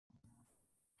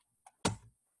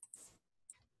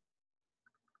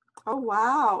Oh,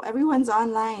 wow. Everyone's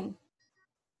online.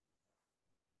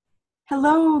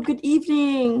 Hello, good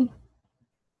evening.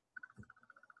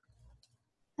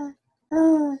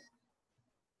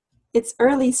 It's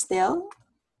early still,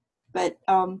 but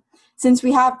since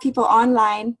we have people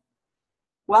online,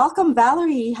 welcome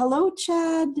Valerie. Hello,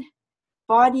 Chad,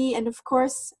 Body, and of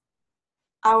course,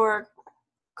 our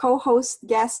co-host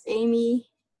guest, Amy.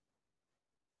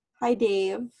 Hi,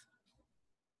 Dave.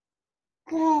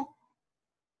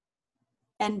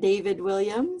 And David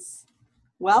Williams.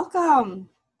 Welcome.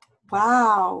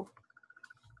 Wow.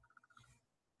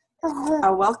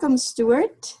 Welcome,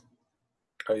 Stuart.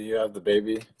 Oh, you have the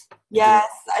baby? Yes,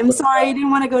 I'm sorry, I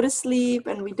didn't want to go to sleep,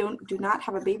 and we do not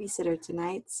have a babysitter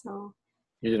tonight, so.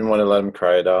 You didn't want to let him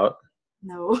cry it out?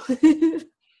 No,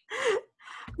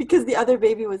 because the other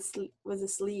baby was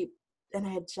asleep, and I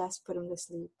had just put him to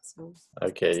sleep. So.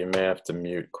 Okay, you may have to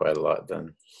mute quite a lot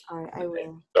then. All right, I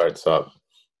will. Starts up.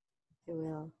 I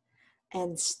will.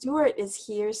 And Stuart is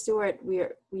here. Stuart, we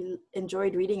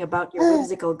enjoyed reading about your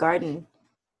whimsical garden.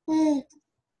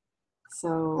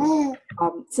 So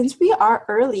since we are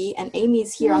early and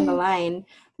Amy's here on the line,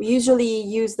 we usually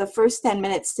use the first 10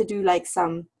 minutes to do like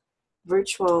some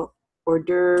virtual hors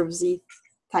d'oeuvres-y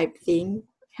type thing.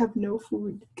 I have no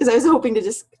food because I was hoping to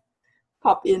just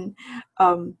pop in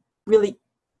really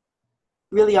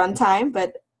on time,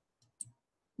 but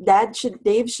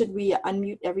Dave, should we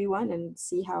unmute everyone and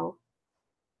see how?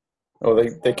 Oh,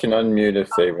 they can unmute if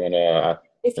they want to.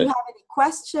 If you have any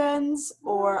questions,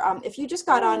 or if you just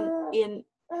got on in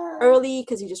early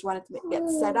because you just wanted to get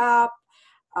set up,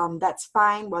 that's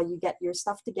fine. While you get your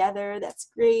stuff together,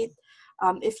 that's great.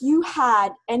 If you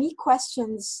had any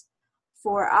questions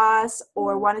for us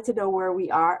or wanted to know where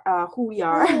we are, who we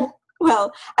are,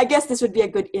 well, I guess this would be a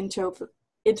good intro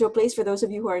place for those of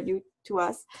you who are new to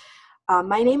us.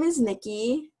 My name is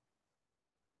Nikki.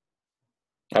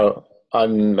 Oh,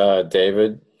 I'm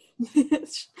David.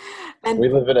 And we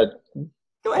live in a.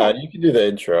 go ahead. You can do the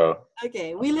intro.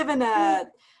 Okay, we live in a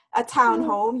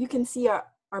townhome. You can see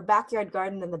our backyard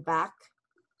garden in the back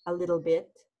a little bit.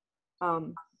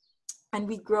 And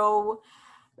we grow,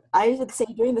 I would say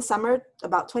during the summer,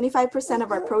 about 25%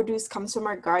 of our produce comes from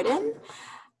our garden.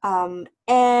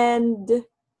 And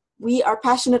we are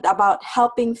passionate about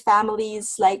helping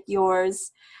families like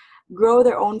yours grow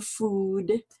their own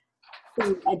food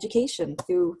through education,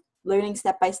 through learning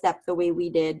step by step the way we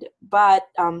did, but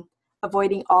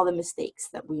avoiding all the mistakes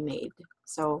that we made.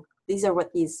 So these are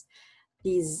what these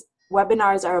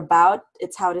webinars are about.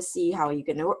 It's how to see how you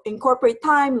can incorporate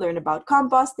time, learn about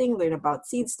composting, learn about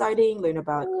seed starting, learn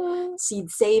about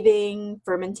seed saving,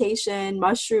 fermentation,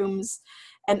 mushrooms,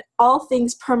 and all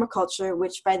things permaculture,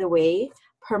 which, by the way,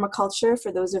 permaculture,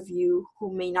 for those of you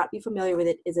who may not be familiar with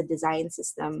it, is a design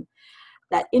system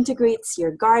that integrates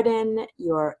your garden,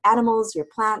 your animals, your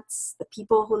plants, the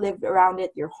people who live around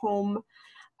it, your home,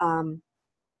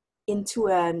 into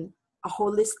a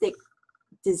holistic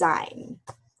design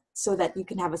so that you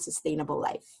can have a sustainable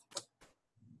life.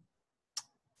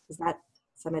 Does that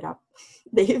sum it up,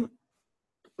 Dave?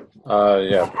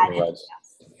 Yeah, pretty much.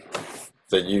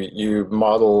 So you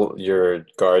model your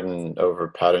garden over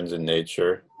patterns in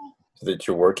nature so that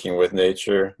you're working with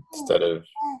nature instead of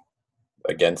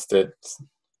against it.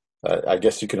 I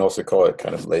guess you can also call it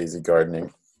kind of lazy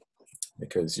gardening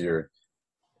because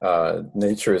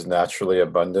nature is naturally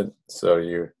abundant, so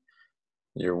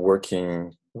you're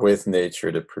working with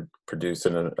nature to produce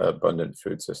an abundant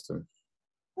food system.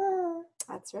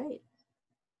 That's right.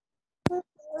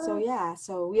 So yeah,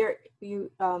 so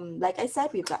like I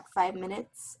said, we've got 5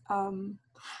 minutes.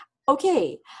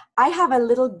 Okay, I have a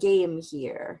little game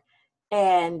here,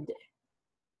 and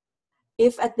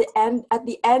if at the end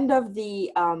of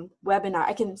the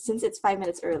webinar, since it's 5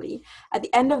 minutes early, at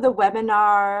the end of the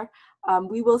webinar,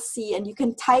 we will see, and you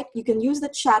can use the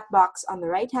chat box on the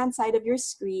right hand side of your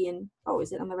screen. Oh,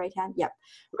 is it on the right hand? Yep,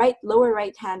 lower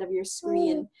right hand of your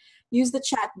screen. Use the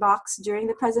chat box during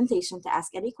the presentation to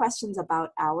ask any questions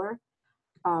about our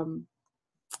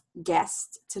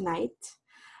guest tonight,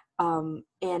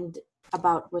 and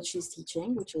about what she's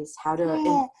teaching, which is how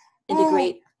to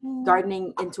integrate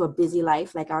gardening into a busy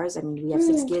life like ours. I mean, we have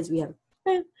 6 kids, we have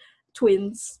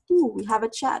twins. Ooh, we have a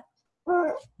chat.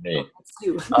 Me. That's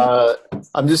you.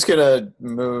 I'm just gonna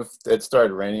move. It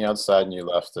started raining outside, and you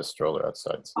left the stroller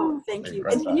outside. So oh, thank you.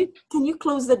 And can you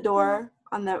close the door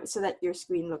on so that your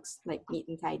screen looks like neat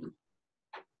and tidy?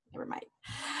 Never mind.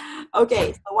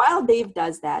 Okay, so while Dave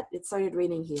does that, it started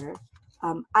raining here.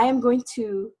 I am going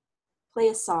to play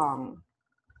a song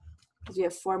because we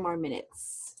have 4 more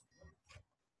minutes.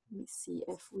 Let me see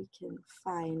if we can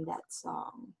find that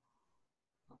song.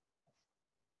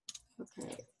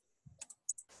 Okay.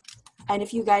 And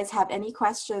if you guys have any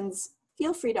questions,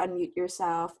 feel free to unmute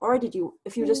yourself. Or if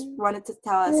you just wanted to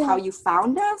tell us how you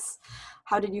found us,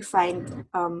 how did you find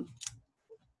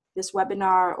this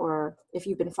webinar, or if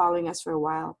you've been following us for a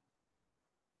while,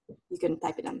 you can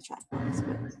type it on the chat box.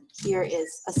 But here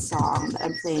is a song that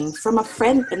I'm playing from a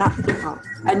friend,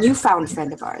 a newfound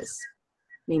friend of ours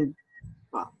named,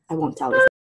 well, I won't tell you.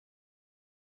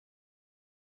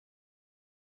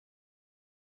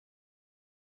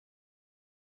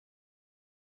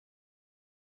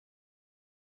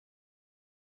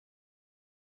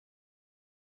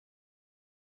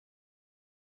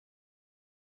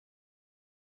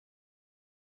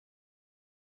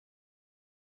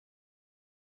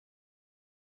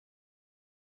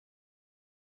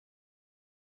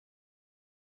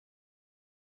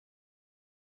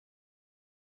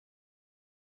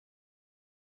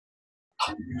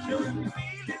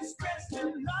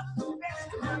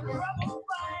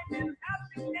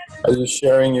 Are you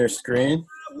sharing your screen?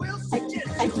 I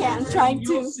can't.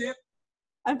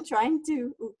 I'm trying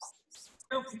to. Oops.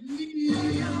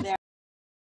 There.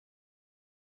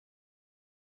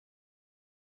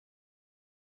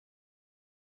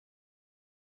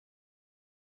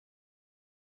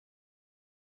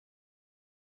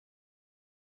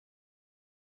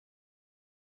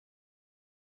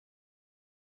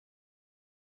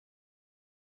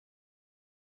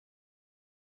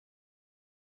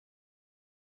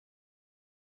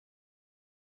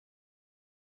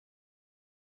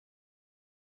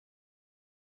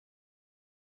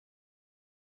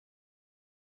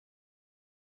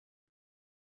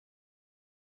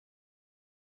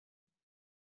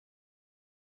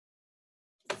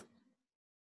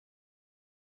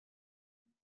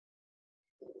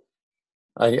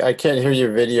 I can't hear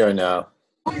your video now.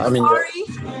 Sorry,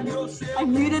 I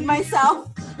muted myself.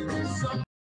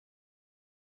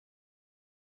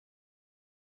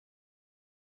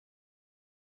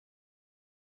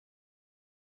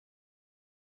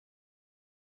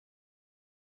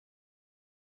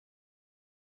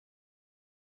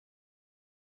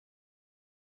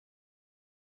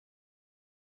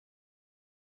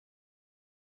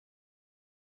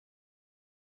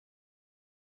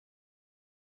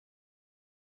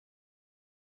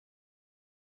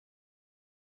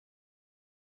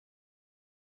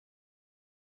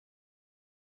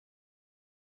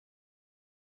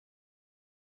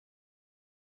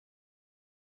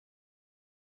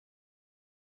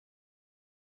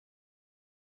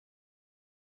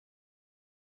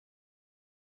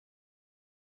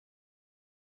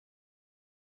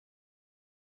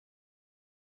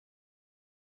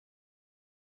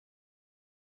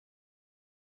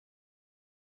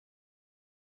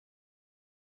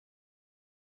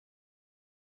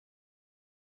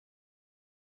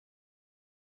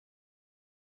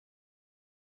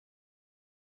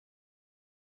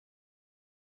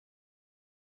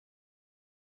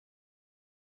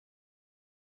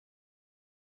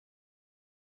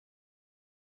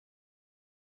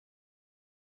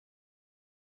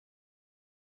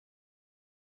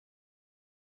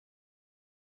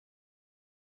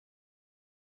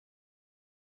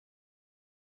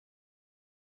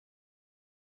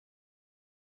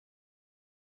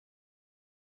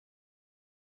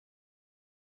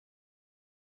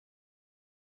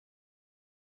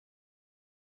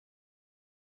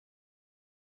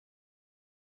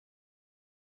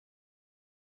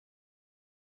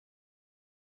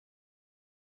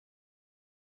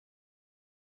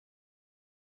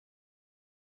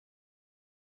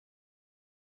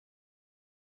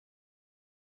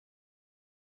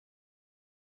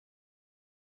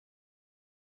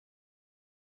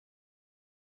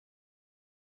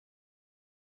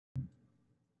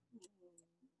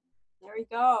 There we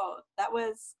go. That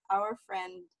was our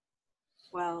friend,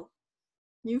 well,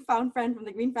 newfound friend from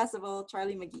the Green Festival,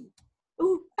 Charlie McGee.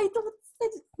 Oh, I don't say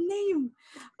his name.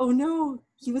 Oh no,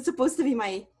 he was supposed to be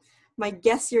my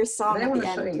guess your song Today at I want the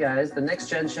to show end. you guys the next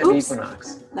gen Chevy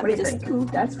Equinox. Let What me do you just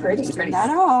think? That's pretty. turn that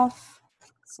off.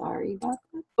 Sorry about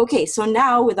that. Okay, so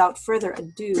now without further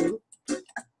ado,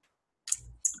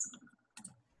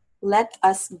 let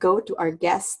us go to our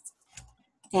guest.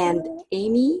 And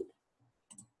Amy,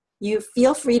 you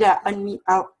feel free to unmute.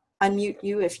 I'll unmute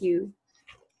you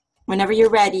whenever you're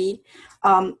ready.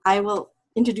 I will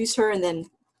introduce her and then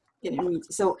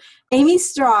unmute. So Amy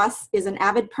Stross is an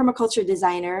avid permaculture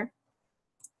designer,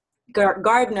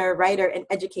 gardener, writer, and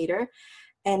educator.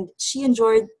 And she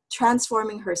enjoyed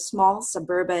transforming her small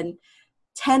suburban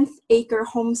 10th acre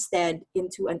homestead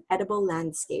into an edible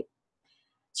landscape.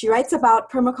 She writes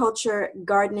about permaculture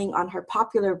gardening on her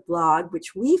popular blog,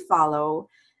 which we follow,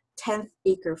 10th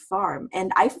acre farm.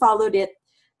 And I followed it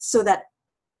so that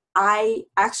I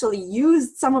actually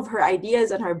used some of her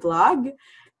ideas on her blog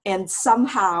and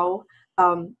somehow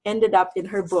ended up in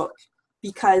her book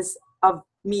because of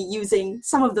me using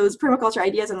some of those permaculture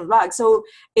ideas on the blog. So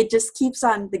it just keeps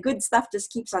on, the good stuff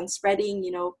just keeps on spreading,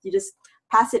 you know, you just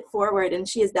pass it forward. And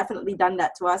she has definitely done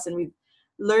that to us. And we've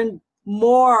learned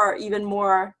more, even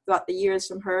more throughout the years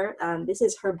from her. This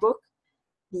is her book,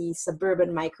 The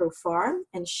Suburban Micro Farm.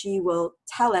 And she will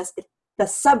tell us, the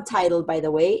subtitle, by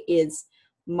the way, is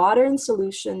Modern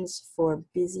Solutions for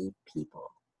Busy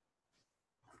People.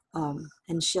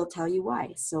 And she'll tell you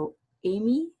why. So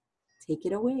Amy, take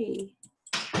it away.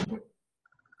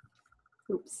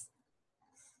 Oops.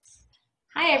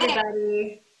 Hi,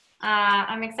 everybody.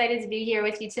 I'm excited to be here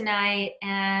with you tonight,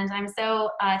 and I'm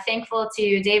so thankful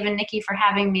to Dave and Nikki for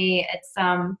having me. It's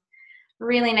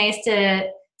really nice to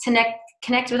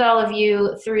connect with all of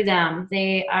you through them.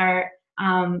 They are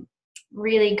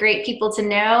really great people to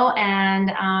know,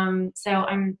 and so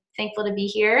I'm thankful to be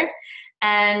here.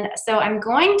 And so I'm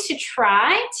going to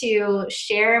try to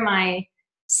share my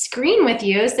screen with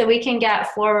you so we can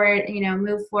get forward,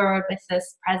 move forward with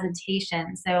this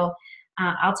presentation. So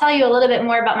I'll tell you a little bit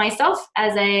more about myself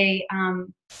as I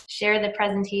share the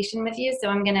presentation with you. So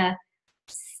I'm going to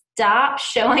stop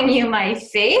showing you my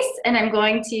face and I'm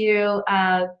going to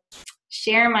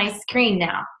share my screen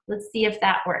now. Let's see if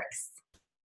that works.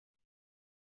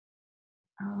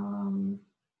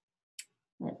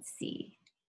 Let's see.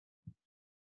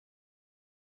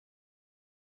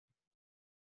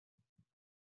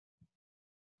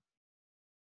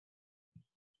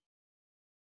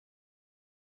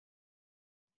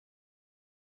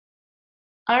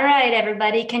 All right,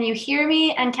 everybody, can you hear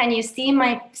me and can you see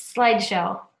my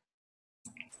slideshow?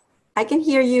 I can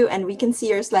hear you and we can see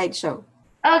your slideshow.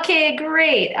 Okay,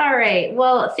 great. All right.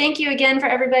 Well, thank you again for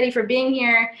everybody for being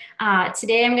here.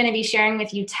 Today I'm going to be sharing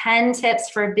with you 10 tips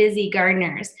for busy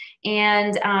gardeners.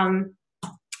 And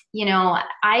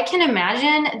I can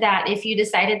imagine that if you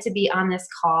decided to be on this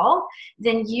call,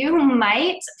 then you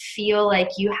might feel like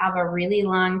you have a really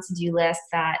long to-do list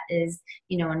that is,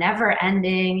 never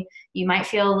ending. You might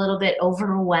feel a little bit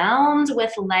overwhelmed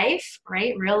with life,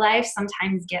 right? Real life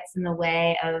sometimes gets in the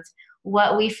way of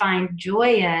what we find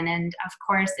joy in. And of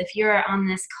course, if you're on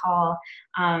this call,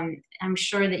 I'm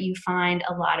sure that you find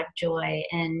a lot of joy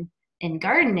in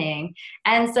gardening.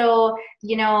 And so,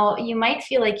 you might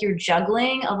feel like you're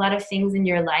juggling a lot of things in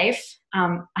your life.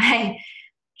 I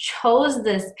chose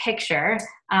this picture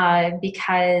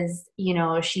because,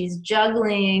 she's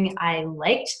juggling. I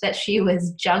liked that she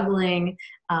was juggling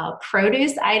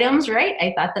produce items, right?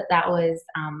 I thought that was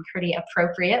pretty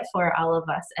appropriate for all of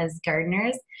us as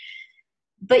gardeners.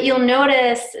 But you'll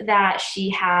notice that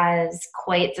she has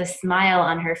quite the smile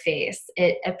on her face.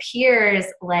 It appears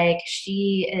like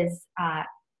she is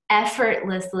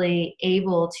effortlessly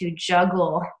able to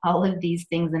juggle all of these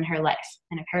things in her life.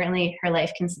 And apparently her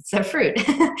life consists of fruit.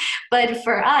 But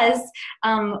for us,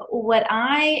 what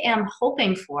I am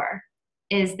hoping for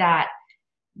is that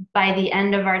by the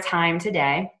end of our time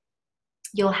today,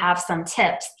 you'll have some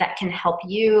tips that can help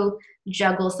you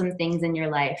juggle some things in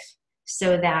your life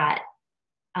so that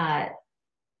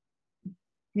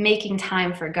making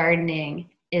time for gardening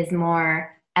is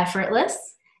more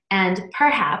effortless, and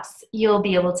perhaps you'll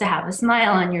be able to have a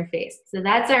smile on your face. So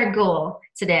that's our goal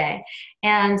today.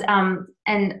 And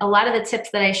a lot of the tips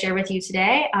that I share with you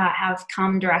today have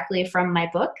come directly from my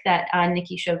book that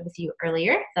Nikki showed with you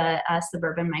earlier, the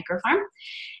Suburban Micro Farm.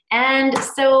 And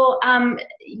so,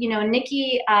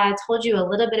 Nikki told you a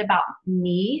little bit about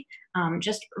me.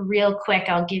 Just real quick,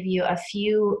 I'll give you a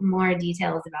few more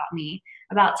details about me.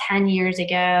 About 10 years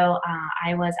ago,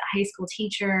 I was a high school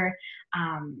teacher.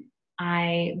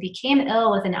 I became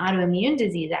ill with an autoimmune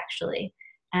disease, actually.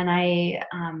 And I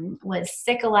was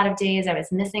sick a lot of days. I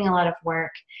was missing a lot of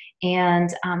work.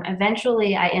 And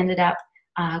eventually I ended up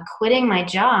quitting my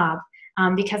job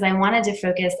because I wanted to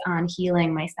focus on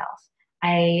healing myself.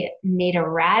 I made a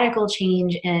radical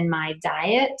change in my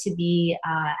diet to be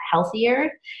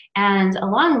healthier. And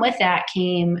along with that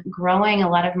came growing a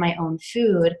lot of my own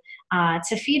food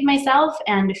to feed myself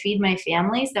and to feed my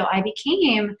family. So I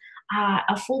became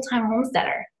a full-time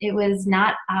homesteader. It was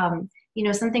not,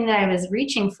 something that I was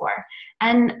reaching for.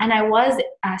 And I was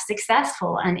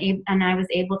successful and I was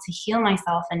able to heal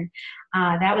myself. And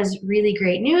that was really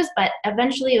great news. But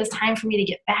eventually it was time for me to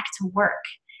get back to work.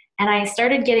 And I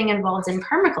started getting involved in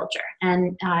permaculture.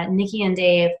 And Nikki and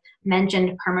Dave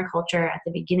mentioned permaculture at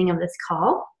the beginning of this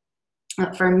call.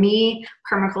 For me,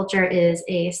 permaculture is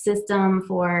a system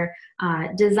for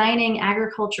designing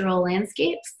agricultural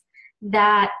landscapes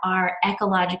that are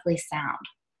ecologically sound,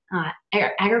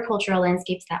 agricultural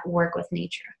landscapes that work with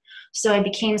nature. So I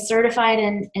became certified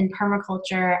in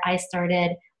permaculture. I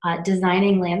started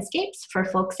designing landscapes for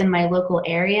folks in my local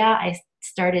area. I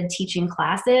started teaching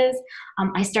classes.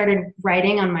 I started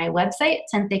writing on my website,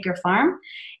 10th Acre Farm,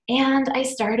 and I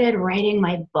started writing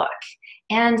my book.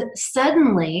 And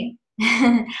suddenly,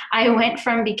 I went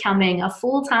from becoming a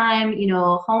full-time,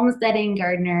 homesteading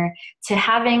gardener to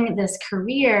having this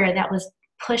career that was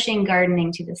pushing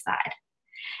gardening to the side.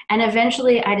 And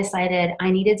eventually I decided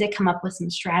I needed to come up with some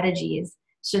strategies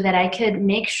so that I could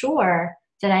make sure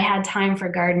that I had time for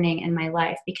gardening in my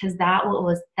life, because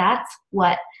that's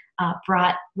what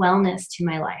brought wellness to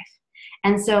my life.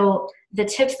 And so the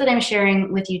tips that I'm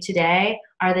sharing with you today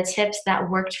are the tips that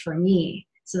worked for me,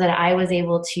 so that I was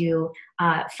able to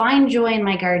find joy in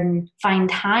my garden, find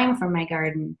time for my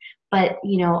garden, but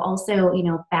also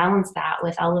balance that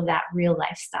with all of that real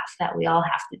life stuff that we all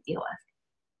have to deal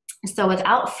with. So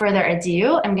without further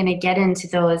ado, I'm going to get into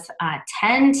those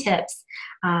 10 tips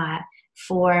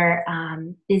for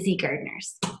busy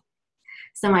gardeners.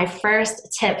 So my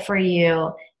first tip for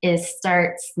you is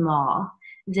start small.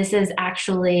 This is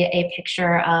actually a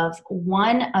picture of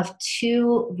one of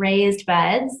 2 raised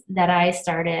beds that I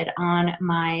started on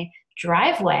my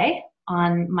driveway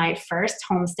on my first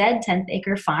homestead, 10th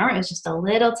Acre Farm. It was just a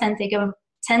little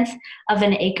 10th of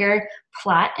an acre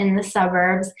plot in the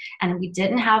suburbs, and we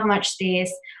didn't have much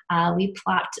space. We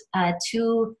plopped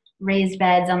 2 raised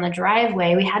beds on the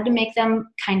driveway. We had to make them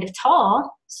kind of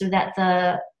tall so that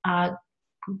the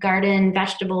garden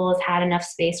vegetables had enough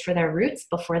space for their roots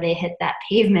before they hit that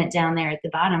pavement down there at the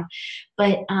bottom.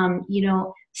 But,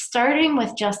 starting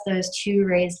with just those 2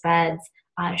 raised beds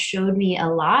showed me a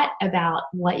lot about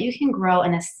what you can grow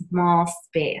in a small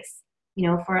space.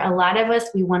 For a lot of us,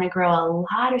 we want to grow a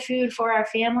lot of food for our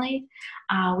family.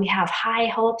 We have high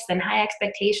hopes and high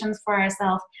expectations for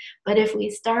ourselves. But if we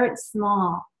start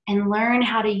small and learn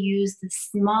how to use the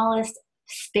smallest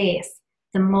space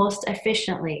the most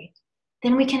efficiently,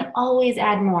 then we can always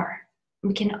add more.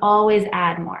 We can always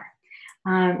add more.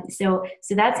 So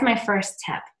that's my first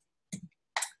tip.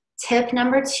 Tip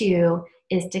number 2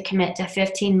 is to commit to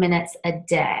 15 minutes a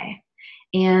day.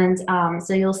 And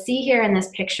so you'll see here in this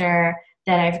picture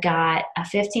that I've got a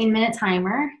 15-minute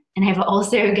timer, and I've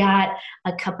also got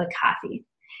a cup of coffee.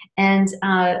 And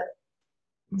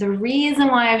the reason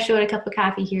why I've showed a cup of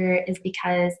coffee here is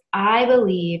because I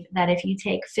believe that if you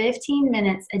take 15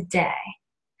 minutes a day,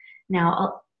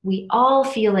 now we all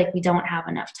feel like we don't have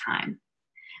enough time.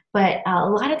 But a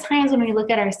lot of times when we look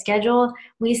at our schedule,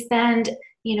 we spend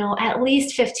at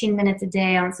least 15 minutes a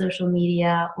day on social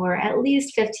media, or at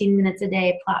least 15 minutes a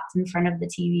day plopped in front of the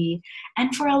TV.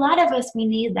 And for a lot of us, we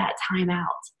need that time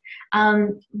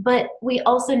out. But we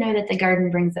also know that the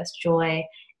garden brings us joy,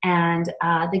 and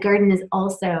the garden is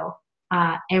also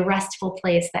a restful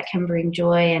place that can bring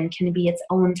joy and can be its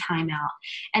own time out.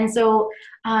 And so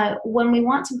when we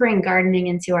want to bring gardening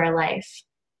into our life,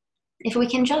 if we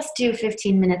can just do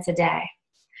 15 minutes a day,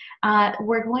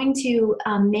 we're going to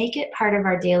make it part of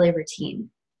our daily routine.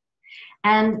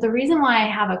 And the reason why I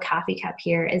have a coffee cup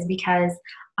here is because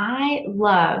I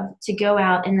love to go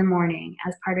out in the morning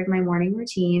as part of my morning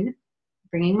routine,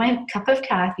 bringing my cup of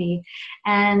coffee,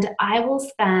 and I will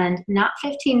spend not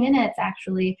 15 minutes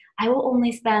actually, I will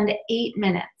only spend 8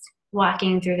 minutes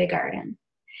walking through the garden.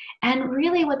 And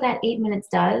really what that 8 minutes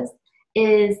does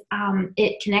is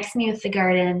it connects me with the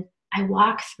garden. I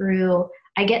walk through,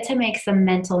 I get to make some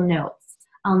mental notes.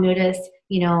 I'll notice,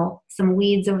 some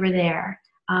weeds over there.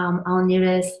 I'll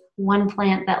notice one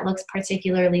plant that looks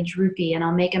particularly droopy, and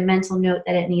I'll make a mental note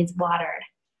that it needs watered.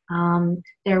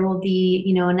 There will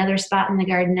be, another spot in the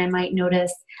garden I might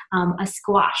notice a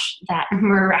squash that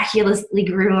miraculously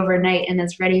grew overnight and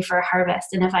is ready for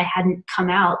harvest. And if I hadn't come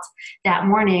out that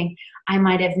morning, I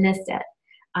might have missed it.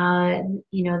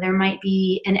 There might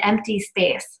be an empty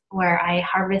space where I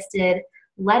harvested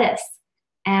lettuce.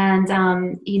 And,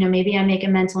 maybe I make a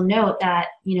mental note that,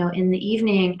 in the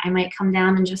evening, I might come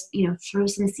down and just, throw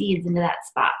some seeds into that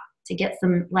spot to get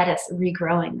some lettuce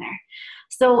regrowing there.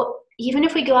 So even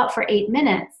if we go out for 8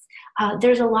 minutes,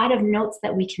 there's a lot of notes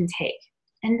that we can take.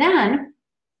 And then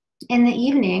in the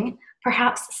evening,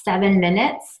 perhaps 7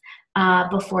 minutes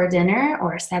before dinner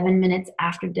or 7 minutes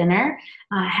after dinner,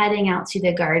 heading out to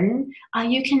the garden,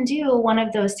 you can do one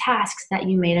of those tasks that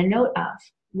you made a note of.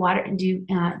 Water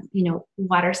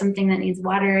something that needs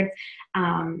watered,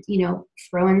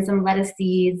 throw in some lettuce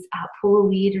seeds, pull a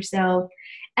weed or so.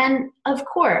 And of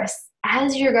course,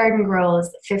 as your garden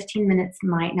grows, 15 minutes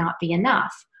might not be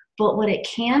enough. But what it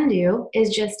can do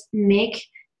is just make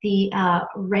the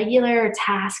regular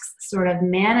tasks sort of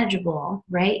manageable,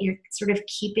 right? You're sort of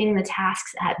keeping the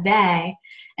tasks at bay.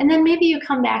 And then maybe you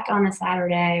come back on a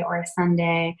Saturday or a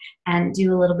Sunday and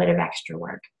do a little bit of extra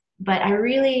work. But I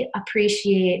really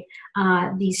appreciate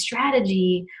the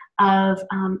strategy of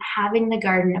having the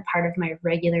garden a part of my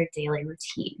regular daily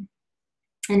routine.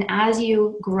 And as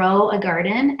you grow a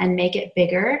garden and make it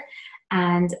bigger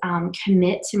and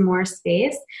commit to more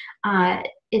space,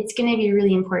 it's going to be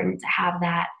really important to have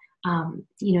that,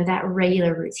 that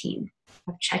regular routine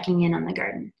of checking in on the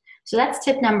garden. So that's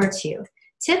tip number 2.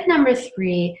 Tip number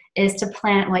 3 is to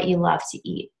plant what you love to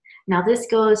eat. Now this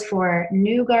goes for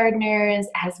new gardeners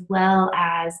as well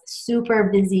as super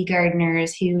busy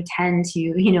gardeners who tend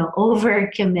to,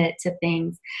 overcommit to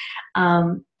things.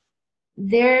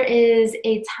 There is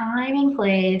a time and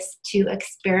place to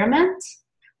experiment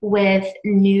with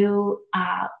new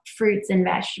fruits and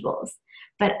vegetables.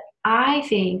 But I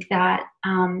think that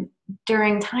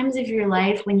during times of your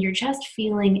life when you're just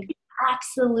feeling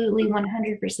absolutely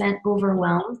 100%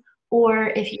 overwhelmed, or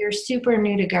if you're super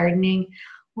new to gardening,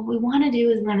 what we want to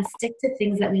do is we want to stick to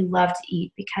things that we love to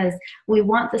eat, because we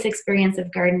want this experience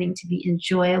of gardening to be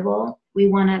enjoyable. We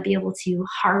want to be able to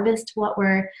harvest what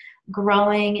we're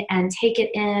growing and take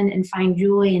it in and find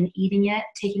joy in eating it,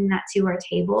 taking that to our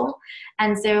table.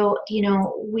 And so,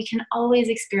 we can always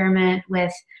experiment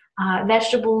with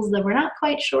vegetables that we're not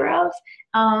quite sure of,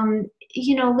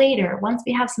 later, once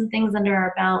we have some things under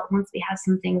our belt, once we have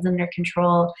some things under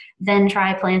control, then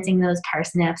try planting those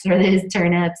parsnips or those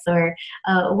turnips or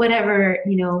whatever,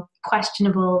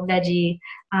 questionable veggie,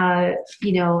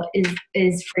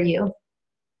 is for you.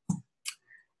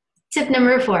 Tip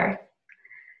number 4,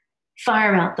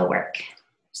 farm out the work.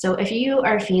 So if you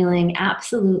are feeling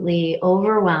absolutely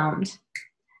overwhelmed,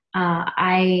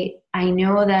 I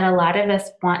know that a lot of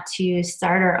us want to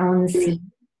start our own seeds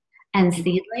and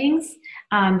seedlings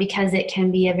because it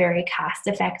can be a very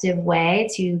cost-effective way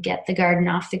to get the garden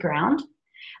off the ground.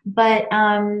 But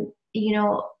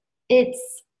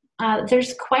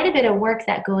there's quite a bit of work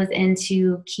that goes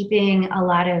into keeping a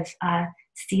lot of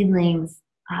seedlings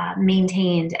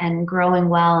maintained and growing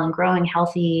well and growing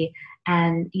healthy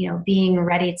and being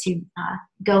ready to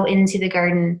go into the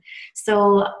garden.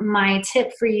 So my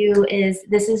tip for you is,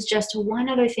 this is just one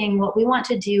other thing. What we want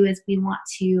to do is we want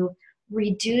to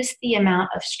reduce the amount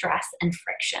of stress and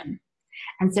friction.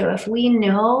 And so if we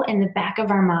know in the back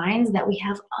of our minds that we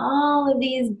have all of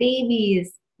these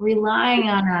babies relying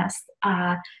on us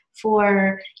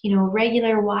for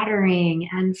regular watering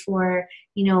and for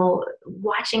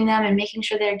watching them and making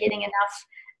sure they're getting enough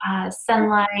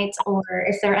sunlight, or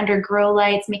if they're under grow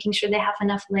lights, making sure they have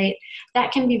enough light,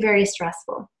 that can be very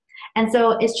stressful. And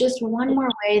so it's just one more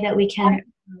way that we can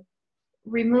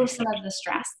remove some of the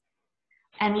stress.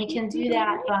 And we can do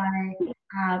that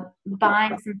by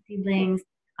buying some seedlings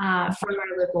from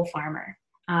our local farmer,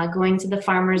 going to the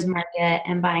farmer's market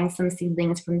and buying some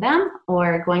seedlings from them,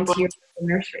 or going to your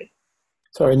nursery.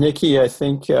 Sorry, Nikki, I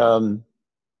think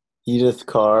Edith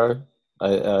Carr,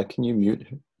 can you mute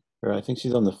her? I think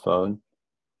she's on the phone.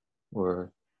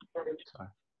 Or sorry.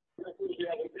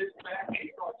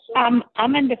 I'm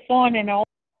on the phone and all.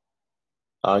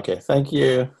 Okay, thank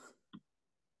you.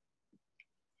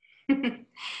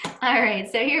 All right,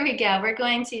 so here we go. We're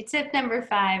going to tip number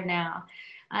 5 now.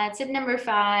 Tip number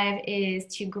 5 is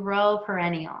to grow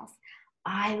perennials.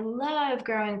 I love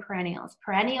growing perennials.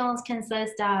 Perennials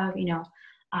consist of,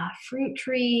 fruit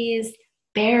trees,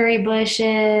 berry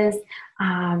bushes,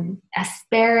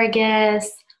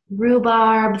 asparagus,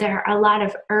 rhubarb. There are a lot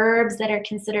of herbs that are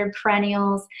considered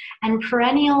perennials, and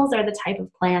perennials are the type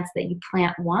of plants that you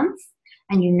plant once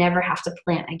and you never have to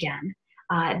plant again.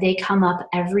 They come up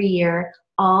every year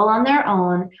all on their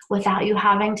own without you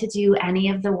having to do any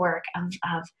of the work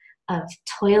of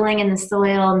toiling in the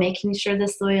soil, making sure the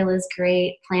soil is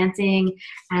great, planting,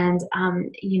 and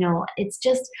it's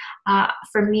just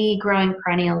for me, growing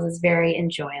perennials is very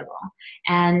enjoyable,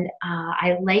 and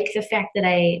I like the fact that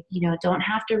I don't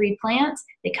have to replant.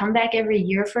 They come back every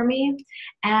year for me,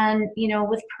 and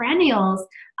with perennials,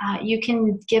 you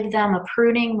can give them a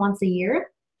pruning once a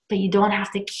year, but you don't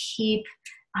have to keep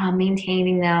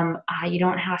maintaining them. You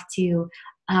don't have to.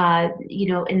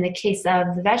 In the case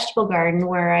of the vegetable garden,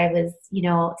 where I was,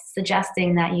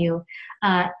 suggesting that you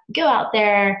go out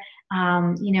there,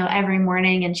 every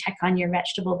morning and check on your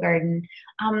vegetable garden,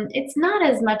 it's not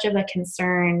as much of a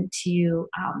concern to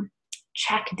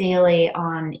check daily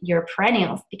on your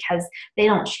perennials, because they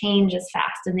don't change as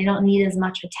fast and they don't need as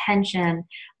much attention.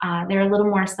 They're a little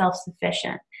more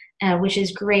self-sufficient, which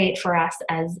is great for us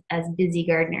as busy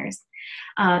gardeners.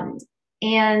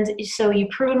 And so you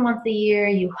prune once a year,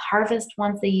 you harvest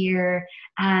once a year,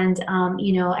 and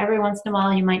every once in a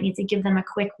while you might need to give them a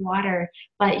quick water,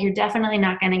 but you're definitely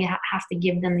not going to have to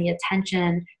give them the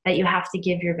attention that you have to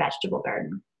give your vegetable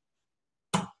garden.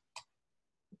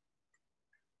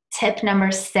 Tip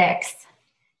number 6,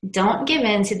 don't give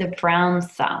in to the brown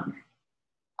thumb.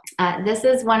 This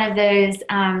is one of those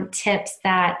tips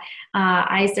that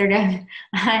I sort of,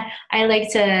 I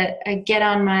like to get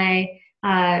on my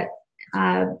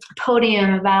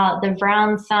podium about the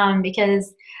brown thumb,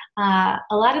 because a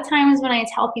lot of times when I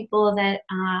tell people that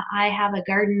I have a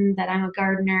garden, that I'm a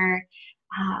gardener,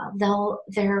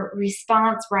 their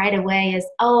response right away is,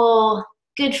 "Oh,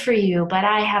 good for you, but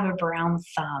I have a brown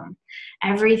thumb.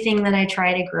 Everything that I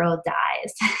try to grow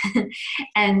dies."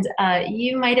 And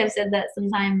you might have said that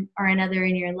sometime or another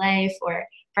in your life, or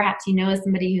perhaps you know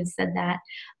somebody who said that.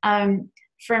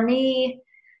 For me,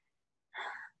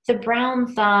 the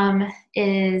brown thumb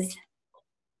is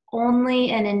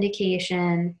only an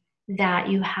indication that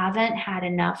you haven't had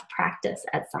enough practice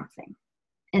at something,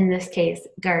 in this case,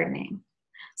 gardening.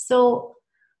 So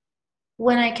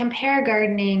when I compare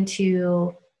gardening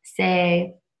to,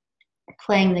 say,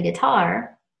 playing the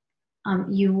guitar,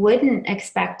 you wouldn't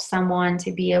expect someone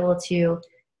to be able to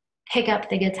pick up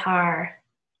the guitar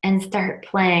and start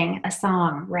playing a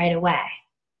song right away.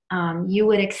 You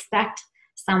would expect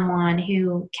someone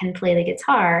who can play the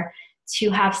guitar to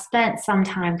have spent some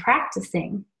time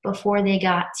practicing before they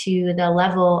got to the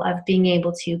level of being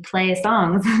able to play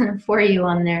songs for you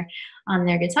on their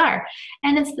guitar.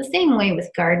 And it's the same way with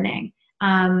gardening.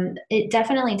 It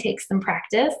definitely takes some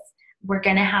practice. We're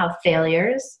going to have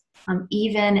failures.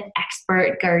 Even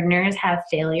expert gardeners have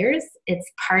failures.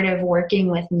 It's part of working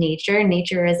with nature.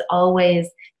 Nature is always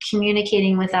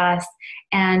communicating with us.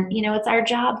 And, it's our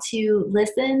job to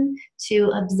listen,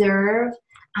 to observe,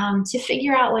 to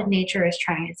figure out what nature is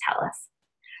trying to tell us.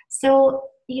 So,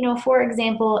 for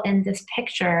example, in this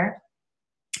picture,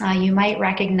 you might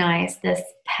recognize this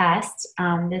pest.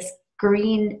 This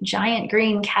giant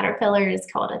green caterpillar is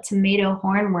called a tomato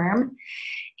hornworm.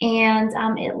 And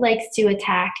it likes to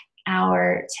attack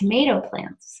our tomato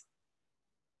plants.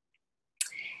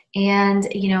 And,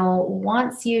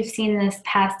 once you've seen this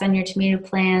pest on your tomato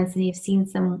plants and you've seen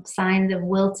some signs of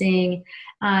wilting,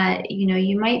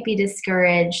 you might be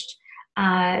discouraged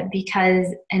because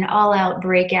an all-out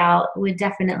breakout would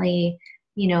definitely,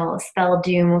 spell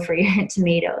doom for your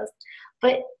tomatoes.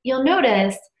 But you'll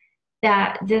notice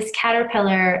that this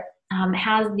caterpillar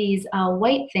has these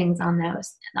white things on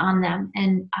them.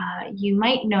 And you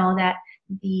might know that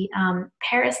the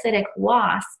parasitic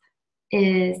wasp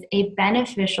is a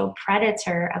beneficial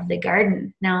predator of the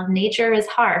garden. Now, nature is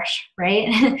harsh,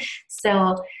 right?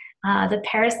 So the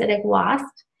parasitic wasp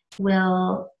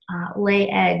will lay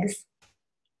eggs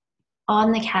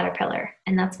on the caterpillar.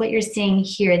 And that's what you're seeing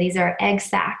here. These are egg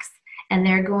sacs, and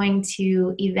they're going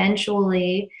to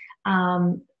eventually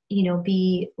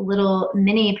be little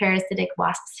mini parasitic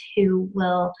wasps who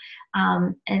will,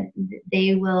 and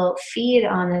they will feed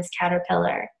on this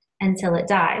caterpillar until it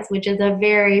dies, which is a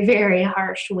very, very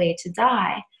harsh way to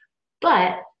die.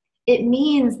 But it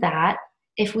means that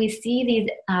if we see these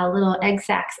little egg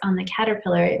sacs on the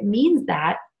caterpillar, it means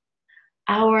that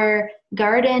our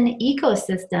garden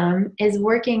ecosystem is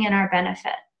working in our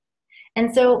benefit.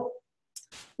 And so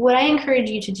what I encourage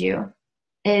you to do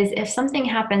is, if something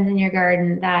happens in your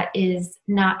garden that is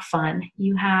not fun,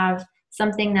 you have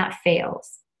something that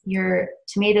fails, your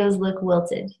tomatoes look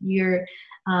wilted, your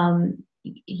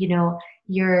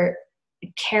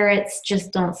carrots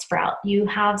just don't sprout, you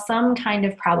have some kind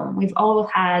of problem. We've all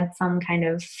had some kind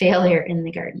of failure in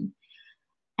the garden.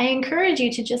 I encourage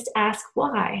you to just ask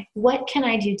why. What can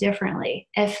I do differently?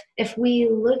 If we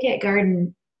look at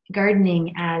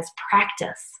gardening as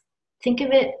practice, think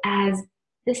of it as,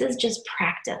 this is just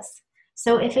practice.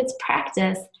 So if it's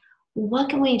practice, what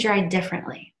can we try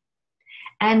differently?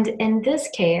 And in this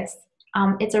case,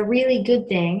 it's a really good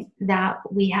thing that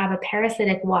we have a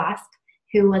parasitic wasp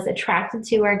who was attracted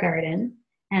to our garden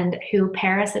and who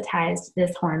parasitized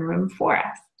this hornworm for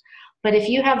us. But if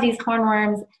you have these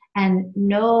hornworms and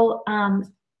no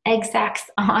egg sacs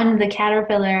on the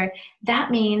caterpillar,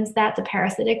 that means that the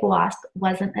parasitic wasp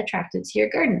wasn't attracted to your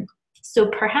garden. So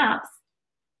perhaps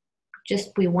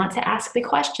we want to ask the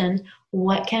question,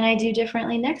 what can I do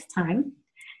differently next time?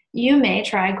 You may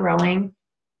try growing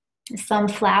some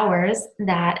flowers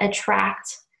that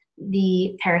attract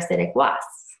the parasitic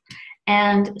wasps.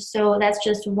 And so that's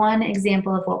just one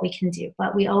example of what we can do.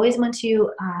 But we always want to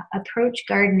approach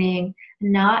gardening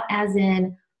not as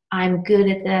in, I'm good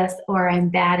at this or I'm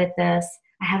bad at this,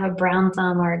 I have a brown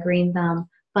thumb or a green thumb,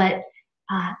 but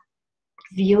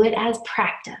view it as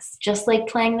practice. Just like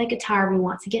playing the guitar, we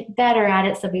want to get better at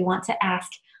it, so we want to ask,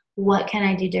 what can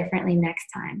I do differently next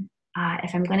time?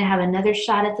 If I'm going to have another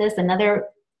shot at this, another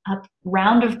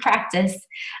round of practice,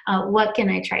 what can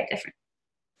I try different?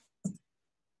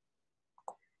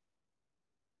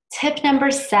 Tip number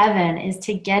 7 is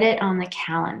to get it on the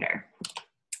calendar.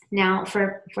 Now,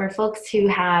 for folks who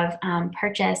have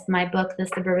purchased my book, The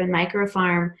Suburban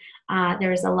Microfarm,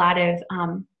 there's a lot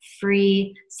of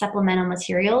free supplemental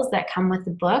materials that come with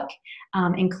the book,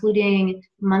 including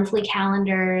monthly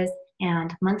calendars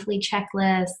and monthly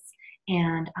checklists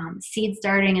and seed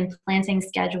starting and planting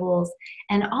schedules.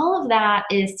 And all of that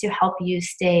is to help you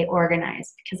stay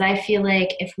organized, because I feel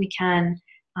like if we can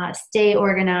stay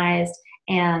organized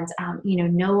and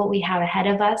know what we have ahead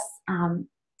of us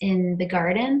in the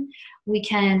garden, we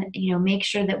can make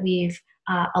sure that we've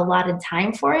allotted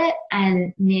time for it,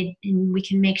 and we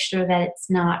can make sure that it's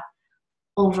not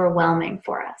overwhelming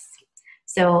for us.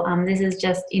 So this is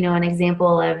just an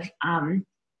example of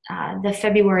the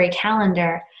February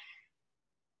calendar,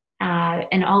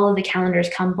 and all of the calendars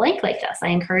come blank like this. I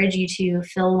encourage you to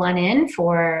fill one in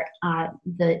for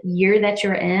the year that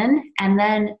you're in, and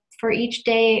then for each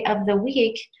day of the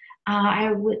week,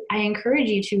 I encourage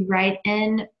you to write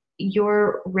in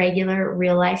your regular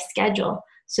real life schedule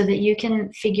so that you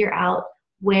can figure out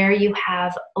where you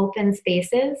have open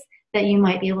spaces that you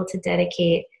might be able to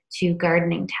dedicate to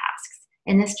gardening tasks.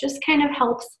 And this just kind of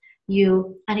helps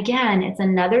you. And again, it's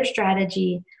another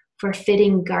strategy for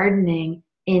fitting gardening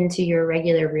into your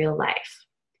regular real life.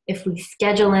 If we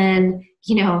schedule in,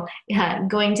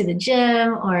 going to the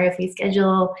gym, or if we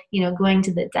schedule, going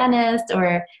to the dentist,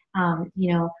 or,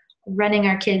 running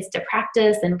our kids to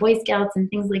practice and Boy Scouts and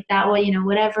things like that,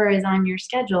 whatever is on your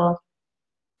schedule,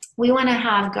 we want to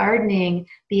have gardening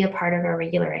be a part of our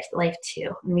regular life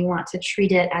too. And we want to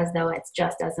treat it as though it's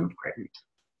just as important.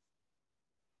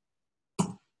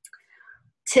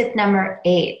 Tip number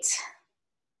 8,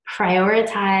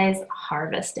 prioritize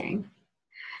harvesting.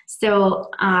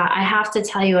 So I have to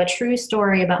tell you a true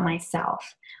story about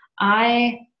myself.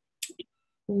 I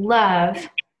love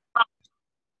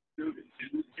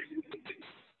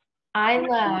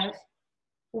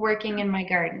working in my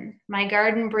garden. My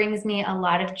garden brings me a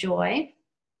lot of joy,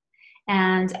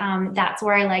 and that's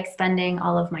where I like spending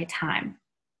all of my time.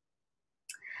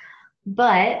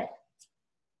 But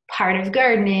part of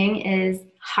gardening is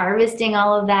harvesting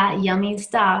all of that yummy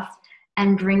stuff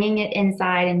and bringing it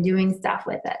inside and doing stuff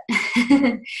with it.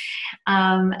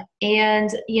 And,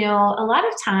 a lot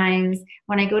of times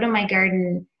when I go to my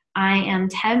garden, I am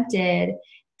tempted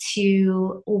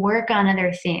to work on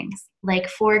other things. Like,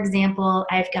 for example,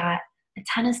 I've got a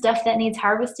ton of stuff that needs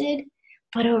harvested,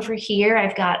 but over here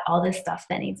I've got all this stuff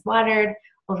that needs watered.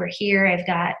 Over here I've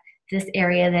got this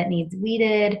area that needs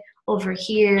weeded. Over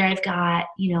here I've got,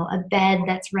 a bed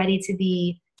that's ready to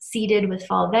be seeded with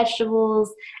fall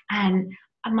vegetables. And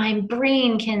my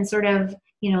brain can sort of,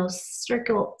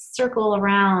 circle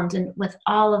around and with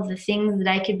all of the things that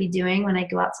I could be doing when I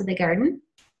go out to the garden.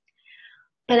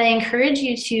 But I encourage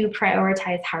you to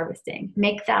prioritize harvesting.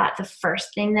 Make that the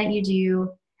first thing that you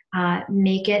do.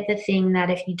 Make it the thing that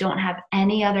if you don't have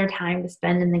any other time to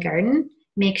spend in the garden,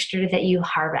 make sure that you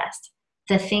harvest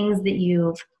the things that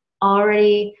you've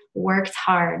already worked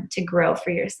hard to grow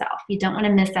for yourself. You don't want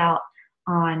to miss out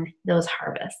on those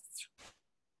harvests.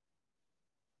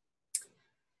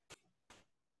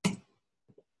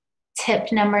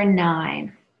 Tip number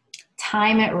 9,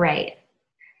 time it right.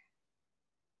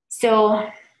 So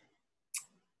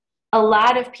a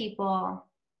lot of people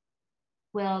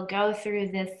will go through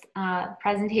this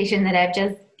presentation that I've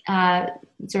just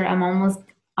I'm almost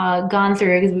gone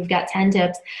through, because we've got 10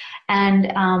 tips,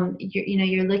 and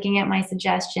you're looking at my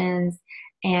suggestions,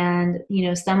 and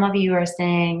some of you are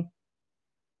saying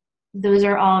those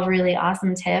are all really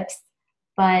awesome tips,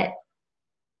 but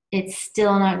it's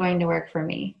still not going to work for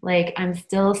me. Like, I'm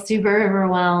still super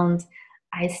overwhelmed.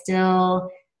 I'm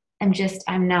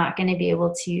not going to be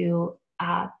able to,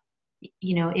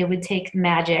 it would take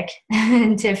magic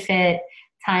to fit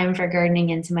time for gardening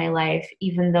into my life,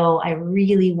 even though I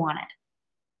really want it.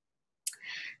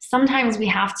 Sometimes we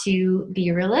have to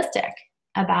be realistic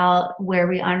about where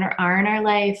we are in our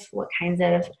life, what kinds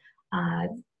of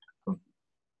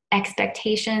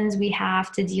expectations we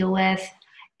have to deal with.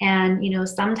 And,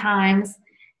 sometimes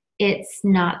it's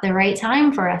not the right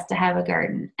time for us to have a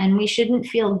garden. And we shouldn't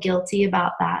feel guilty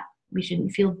about that. We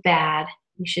shouldn't feel bad.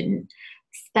 We shouldn't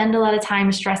spend a lot of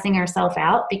time stressing ourselves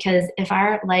out, because if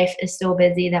our life is so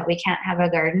busy that we can't have a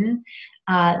garden,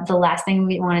 the last thing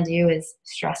we want to do is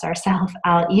stress ourselves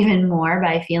out even more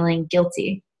by feeling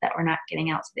guilty that we're not getting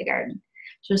out to the garden.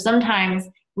 So sometimes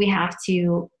we have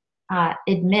to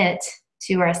admit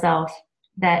to ourselves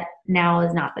that now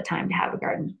is not the time to have a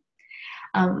garden.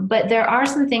 But there are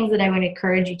some things that I would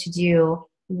encourage you to do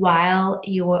while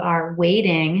you are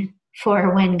waiting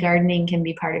for when gardening can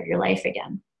be part of your life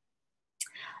again.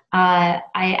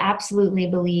 I absolutely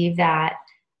believe that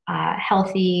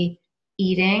healthy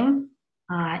eating,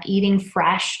 eating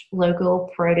fresh local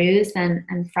produce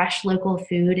and fresh local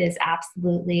food is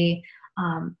absolutely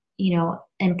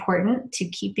important to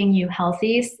keeping you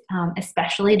healthy,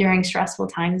 especially during stressful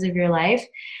times of your life.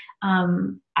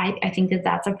 I think that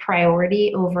that's a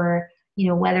priority over,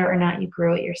 whether or not you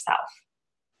grow it yourself.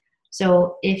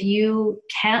 So if you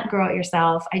can't grow it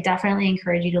yourself, I definitely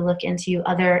encourage you to look into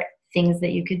other things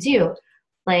that you could do,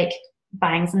 like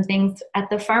buying some things at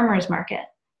the farmer's market.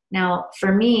 Now,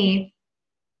 for me,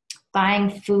 buying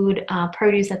food,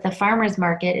 produce at the farmer's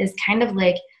market is kind of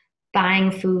like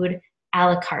buying food a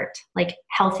la carte, like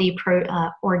healthy,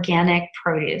 organic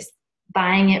produce.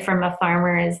 Buying it from a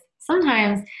farmer is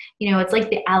sometimes, it's like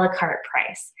the a la carte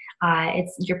price.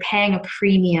 You're paying a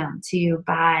premium to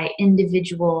buy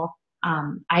individual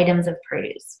items of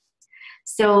produce.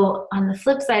 So on the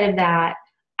flip side of that,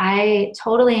 I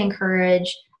totally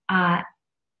encourage,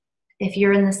 if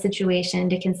you're in this situation,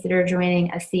 to consider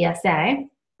joining a CSA.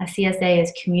 A CSA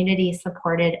is Community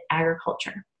Supported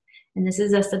Agriculture. And this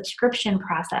is a subscription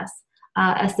process,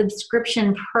 a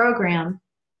subscription program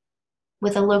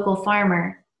with a local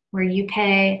farmer where you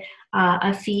pay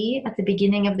a fee at the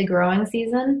beginning of the growing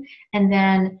season, and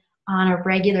then on a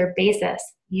regular basis,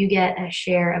 you get a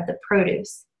share of the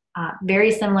produce,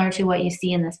 very similar to what you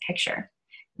see in this picture.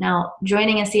 Now,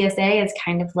 joining a CSA is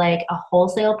kind of like a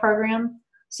wholesale program,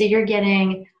 so you're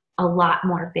getting a lot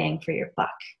more bang for your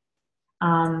buck.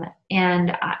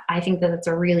 And I think that that's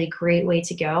a really great way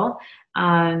to go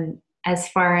as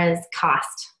far as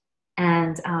cost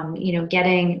and,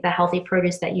 getting the healthy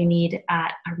produce that you need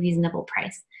at a reasonable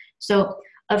price. So,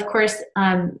 of course,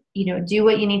 do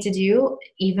what you need to do.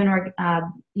 Even,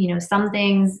 some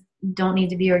things don't need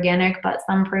to be organic, but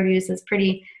some produce is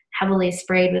pretty heavily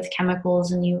sprayed with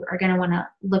chemicals, and you are going to want to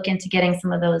look into getting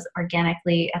some of those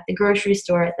organically at the grocery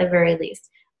store at the very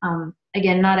least.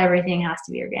 Again, not everything has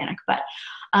to be organic, but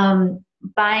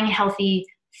buying healthy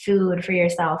food for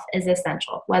yourself is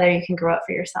essential, whether you can grow it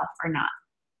for yourself or not.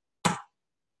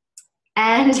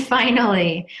 And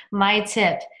finally, my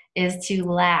tip is to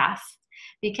laugh,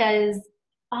 because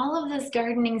all of this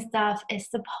gardening stuff is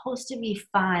supposed to be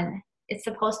fun. It's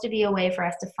supposed to be a way for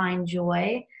us to find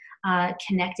joy,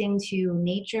 connecting to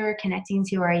nature, connecting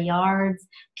to our yards,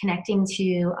 connecting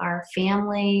to our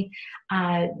family.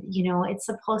 It's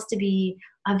supposed to be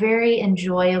a very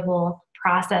enjoyable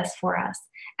process for us.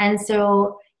 And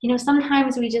so,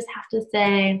 sometimes we just have to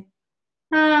say,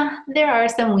 there are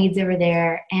some weeds over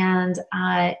there, and,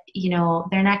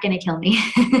 they're not going to kill me,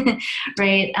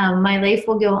 right? My life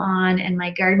will go on, and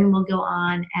my garden will go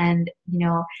on, and,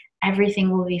 everything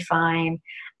will be fine.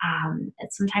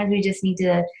 Sometimes we just need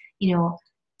to,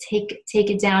 take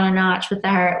it down a notch with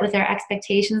our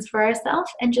expectations for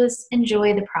ourselves and just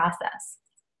enjoy the process.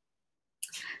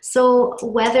 So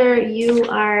whether you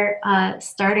are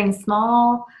starting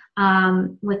small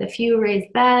with a few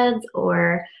raised beds,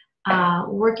 or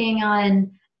working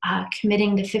on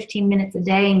committing to 15 minutes a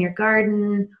day in your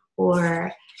garden,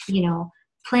 or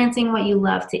planting what you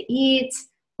love to eat,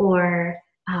 or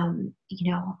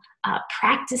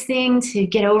practicing to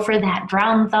get over that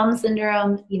brown thumb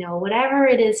syndrome, whatever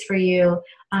it is for you,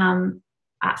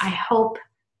 I hope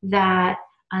that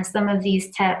some of these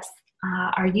tips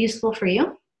are useful for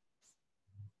you.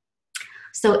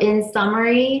 So in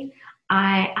summary,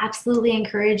 I absolutely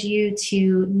encourage you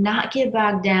to not get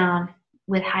bogged down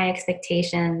with high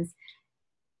expectations,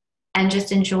 and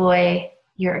just enjoy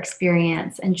your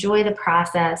experience. Enjoy the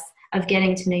process of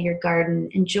getting to know your garden.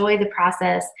 Enjoy the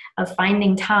process of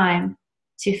finding time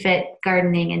to fit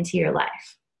gardening into your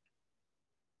life.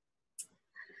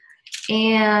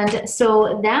 And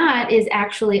so that is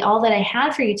actually all that I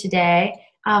had for you today.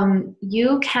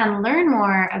 You can learn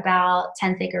more about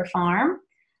 10th Acre Farm,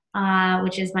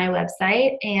 which is my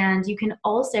website. And you can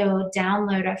also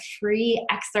download a free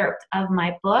excerpt of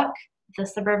my book, The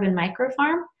Suburban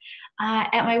Microfarm,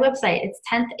 at my website. It's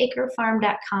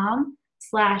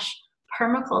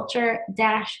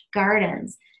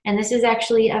 10thacrefarm.com/permaculture-gardens. And this is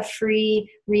actually a free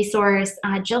resource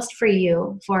just for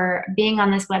you for being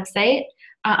on this website.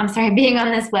 Being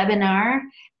on this webinar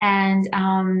and,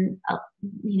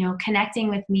 connecting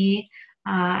with me.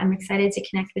 I'm excited to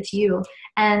connect with you.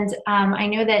 And I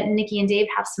know that Nikki and Dave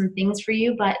have some things for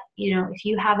you, but, if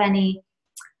you have any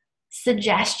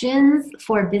suggestions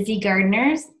for busy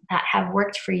gardeners that have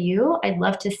worked for you, I'd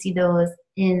love to see those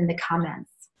in the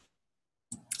comments.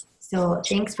 So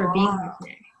thanks for being here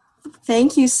today.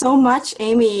 Thank you so much,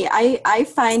 Amy. I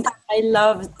find I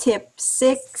love tip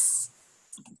 6,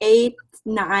 8,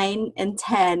 9, and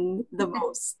 10 the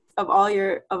most of all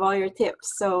your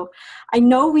tips. So I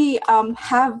know we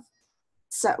have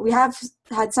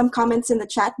had some comments in the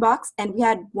chat box, and we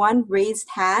had one raised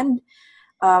hand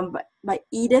by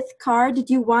Edith Carr. Did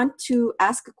you want to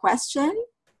ask a question,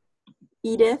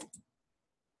 Edith?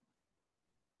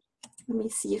 Let me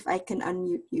see if I can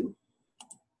unmute you.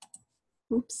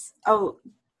 Oops. Oh,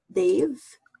 Dave.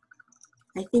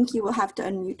 I think you will have to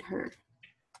unmute her.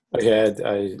 Okay,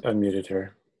 I unmuted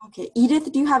her. Okay,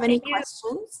 Edith, do you have any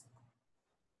questions?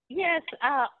 Yes,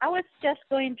 I was just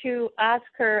going to ask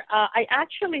her. I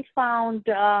actually found,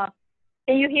 can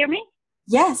you hear me?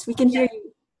 Yes, we can hear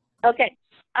you. Okay.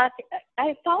 I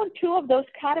found 2 of those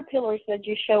caterpillars that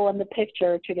you show on the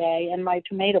picture today in my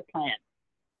tomato plant.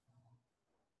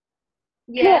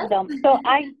 Yeah. 2 of them. So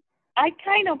I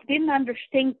kind of didn't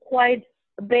understand quite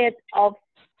a bit of,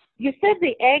 you said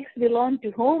the eggs belong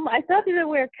to whom? I thought they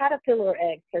were caterpillar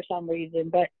eggs for some reason,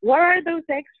 but where are those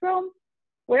eggs from?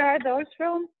 Where are those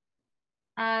from?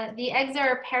 The eggs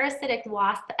are parasitic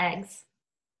wasp eggs.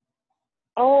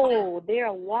 Oh,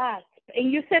 they're wasps.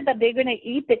 And you said that they're going to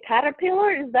eat the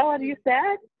caterpillar? Is that what you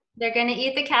said? They're going to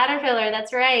eat the caterpillar.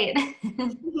 That's right.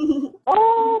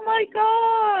 Oh, my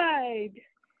God.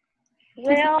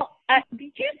 Well,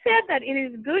 did you say that it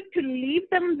is good to leave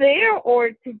them there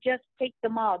or to just take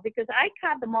them out? Because I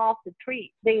cut them off the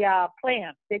tree, the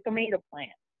plant, the tomato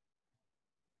plant.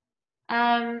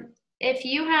 If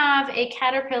you have a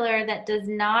caterpillar that does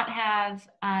not have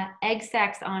egg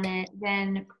sacs on it,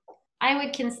 then I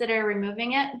would consider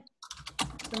removing it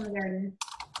from the garden.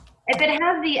 If it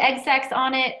has the egg sacs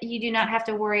on it, you do not have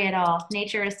to worry at all.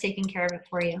 Nature is taking care of it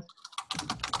for you.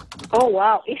 Oh,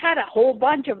 wow. It had a whole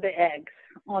bunch of the eggs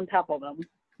on top of them.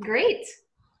 Great.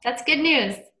 That's good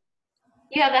news.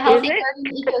 You have a healthy garden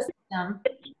ecosystem.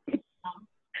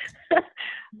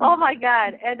 Oh, my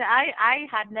God. And I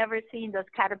had never seen those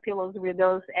caterpillars with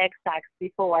those egg sacs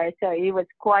before, so it was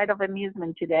quite of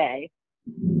amusement today.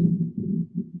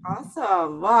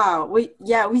 Awesome. Wow. We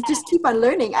just keep on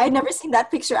learning. I'd never seen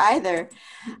that picture either.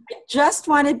 I just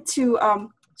wanted to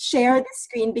share the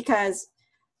screen because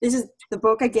this is the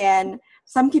book again.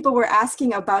 Some people were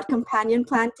asking about companion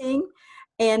planting,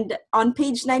 and on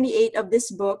page 98 of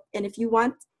this book, and if you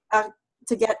want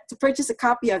to purchase a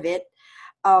copy of it,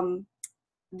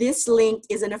 this link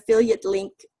is an affiliate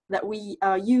link that we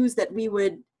use that we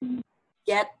would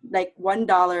get like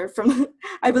 $1 from,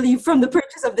 I believe, from the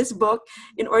purchase of this book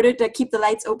in order to keep the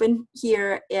lights open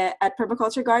here at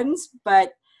Permaculture Gardens.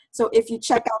 But so if you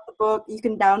check out the book, you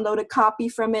can download a copy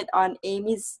from it on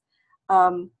Amy's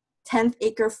 10th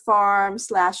Acre Farm /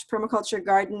 Permaculture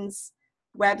Gardens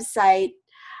website.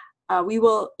 We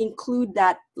will include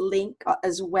that link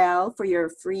as well for your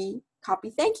free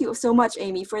copy. Thank you so much,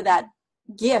 Amy, for that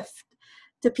gift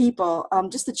to people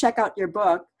just to check out your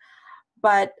book.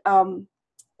 But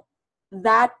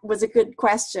that was a good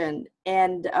question.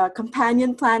 And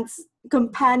companion plants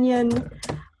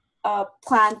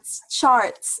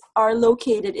charts are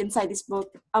located inside this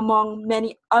book among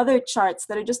many other charts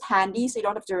that are just handy, so you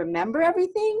don't have to remember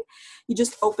everything. You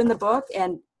just open the book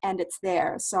and it's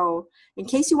there. So in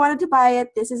case you wanted to buy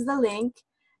it, this is the link,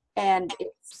 and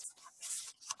it's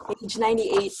page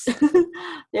 98.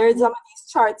 There's some of these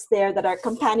charts there that are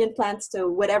companion plants to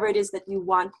whatever it is that you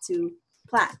want to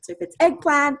plant. So if it's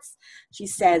eggplants, she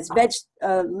says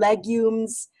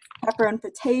legumes, pepper and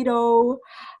potato.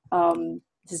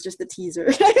 This is just a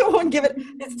teaser. I won't give it.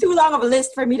 It's too long of a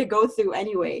list for me to go through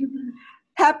anyway.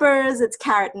 Peppers, it's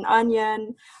carrot and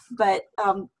onion, but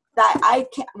that I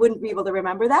wouldn't be able to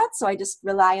remember that, so I just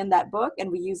rely on that book,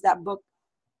 and we use that book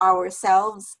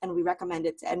ourselves, and we recommend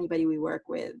it to anybody we work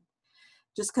with,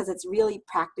 just because it's really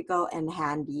practical and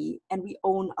handy, and we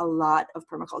own a lot of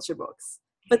permaculture books.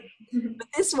 But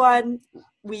this one,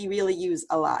 we really use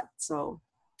a lot. So,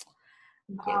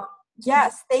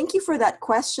 yes, thank you for that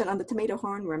question on the tomato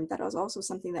hornworm. That was also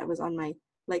something that was on my,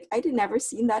 I'd never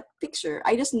seen that picture.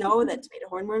 I just know that tomato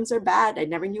hornworms are bad. I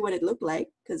never knew what it looked like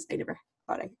because I never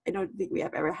thought, I don't think we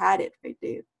have ever had it, right,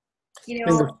 Dave? You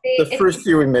know, the first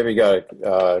year we maybe got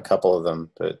a couple of them,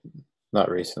 but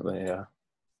not recently, yeah.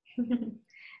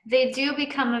 They do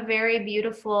become a very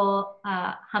beautiful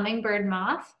hummingbird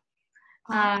moth.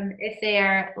 If they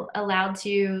are allowed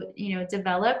to,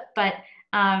 develop, but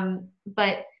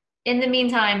in the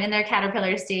meantime, in their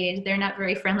caterpillar stage, they're not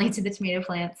very friendly to the tomato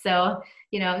plants. So,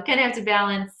 kind of have to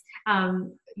balance,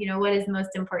 what is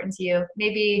most important to you.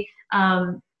 Maybe,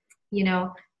 you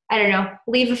know, I don't know,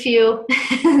 leave a few,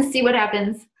 see what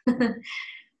happens.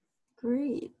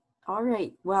 Great. All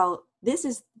right. Well,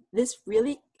 this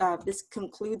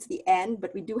concludes the end,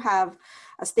 but we do have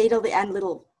a state of the end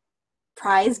little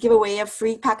prize giveaway, a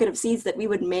free packet of seeds that we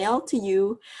would mail to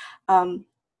you.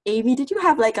 Amy, did you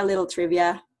have like a little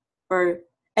trivia?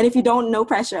 And if you don't, no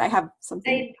pressure, I have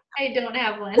something. I don't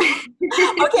have one.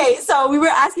 Okay, so we were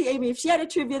asking Amy if she had a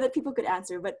trivia that people could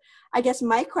answer, but I guess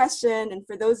my question, and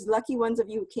for those lucky ones of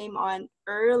you who came on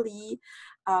early,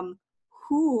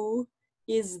 who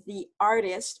is the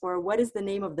artist, or what is the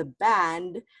name of the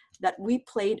band that we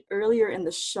played earlier in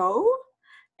the show?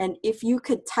 And if you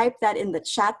could type that in the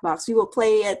chat box, we will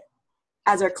play it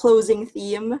as our closing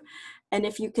theme. And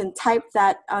if you can type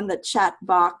that on the chat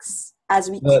box as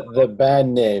we the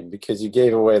band name, because you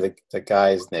gave away the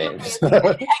guy's name.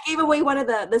 I gave away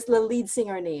the lead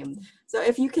singer name. So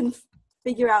if you can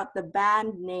figure out the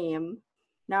band name,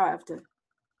 now I have to.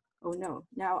 Oh no!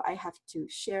 Now I have to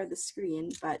share the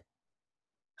screen, but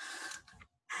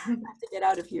I have to get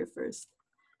out of here first.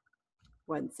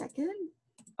 1 second.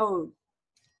 Oh.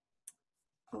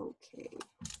 Okay.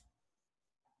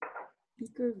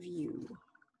 Speaker view.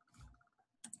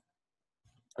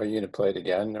 Are you going to play it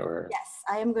again, or? Yes,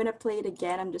 I am going to play it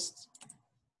again. I'm just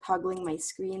toggling my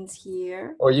screens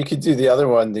here. Or you could do the other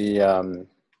one. The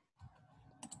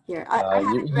here. I have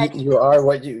you it ready. you are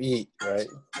what you eat, right?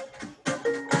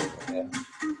 Yeah.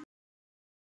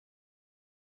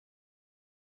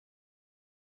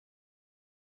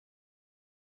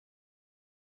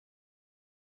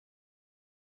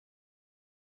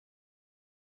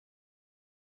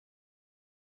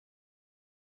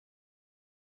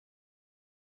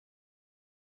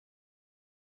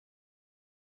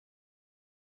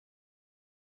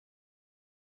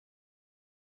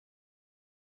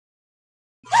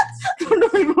 I'm gonna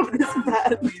remove this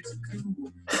band.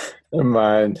 Never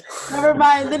mind. Never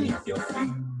mind.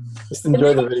 Just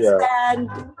enjoy the video.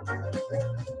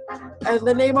 And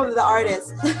the name of the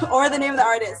artist, or the name of the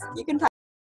artist. You can type.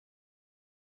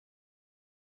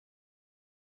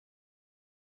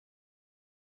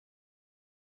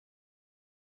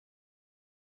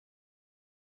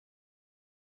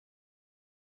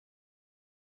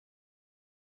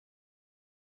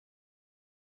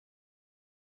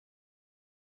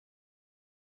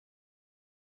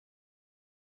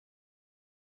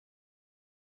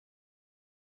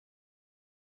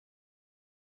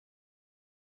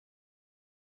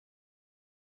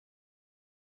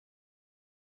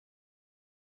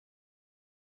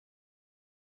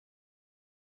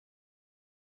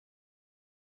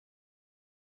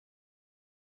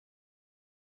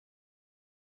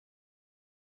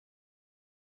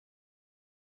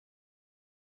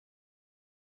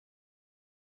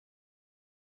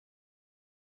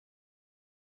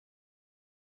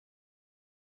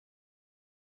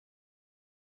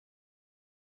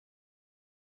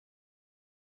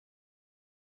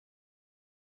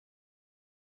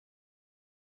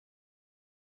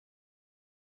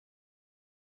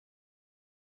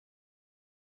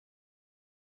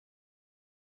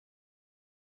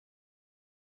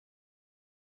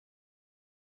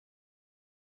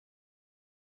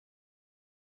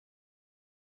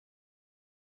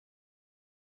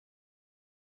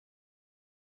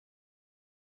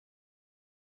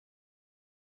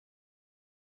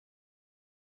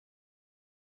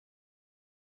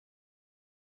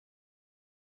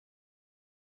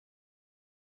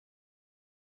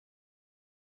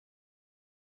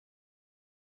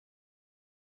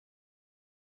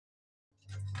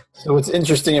 So what's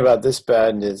interesting about this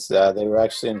band is they were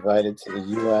actually invited to the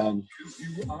UN.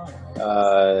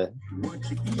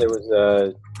 There was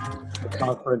a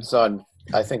conference on,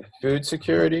 I think, food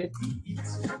security,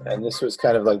 and this was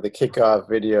kind of like the kickoff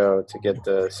video to get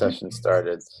the session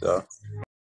started. So.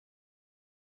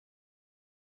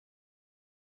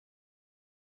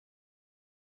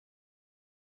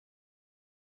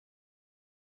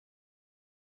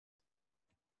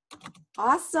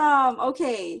 Awesome.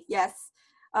 Okay. Yes.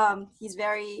 He's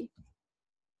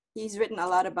written a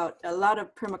lot of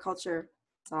permaculture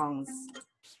songs.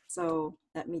 So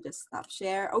let me just stop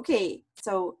share. Okay.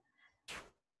 So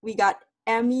we got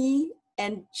Emmy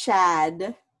and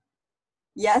Chad.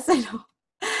 Yes, I know.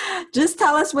 Just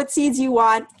tell us what seeds you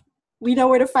want. We know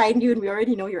where to find you, and we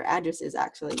already know your addresses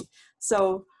actually.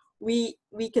 So we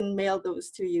can mail those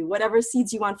to you. Whatever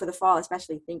seeds you want for the fall,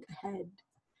 especially think ahead.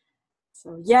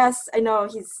 So yes, I know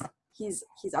he's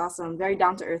awesome. Very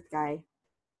down to earth guy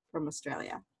from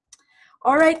Australia.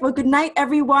 All right, well, good night,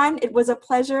 everyone. It was a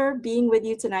pleasure being with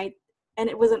you tonight, and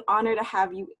it was an honor to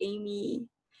have you, Amy.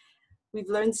 We've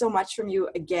learned so much from you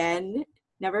again.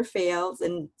 Never fails.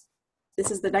 And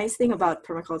this is the nice thing about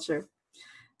permaculture.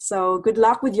 So good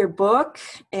luck with your book.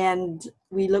 And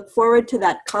we look forward to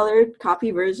that colored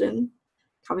copy version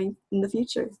coming in the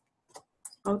future.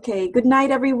 Okay. Good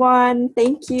night, everyone.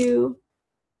 Thank you.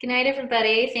 Good night,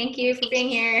 everybody. Thank you for being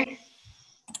here.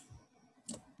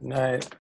 Night.